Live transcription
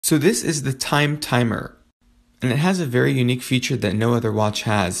So this is the time timer, and it has a very unique feature that no other watch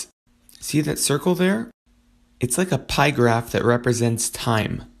has. See that circle there? It's like a pie graph that represents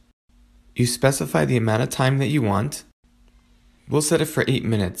time. You specify the amount of time that you want. We'll set it for 8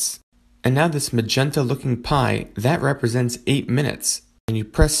 minutes. And now this magenta looking pie, that represents 8 minutes. And you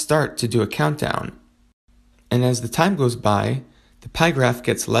press start to do a countdown. And as the time goes by, the pie graph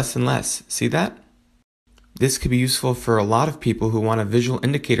gets less and less. See that? This could be useful for a lot of people who want a visual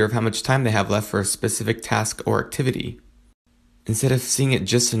indicator of how much time they have left for a specific task or activity. Instead of seeing it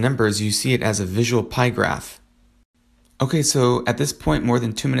just in numbers, you see it as a visual pie graph. Okay, so at this point more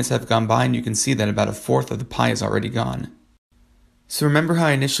than 2 minutes have gone by and you can see that about a fourth of the pie is already gone. So remember how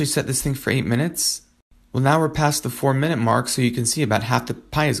I initially set this thing for 8 minutes? Well, now we're past the 4-minute mark, so you can see about half the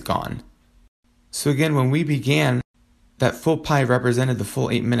pie is gone. So again, when we began, that full pie represented the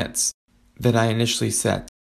full 8 minutes that I initially set.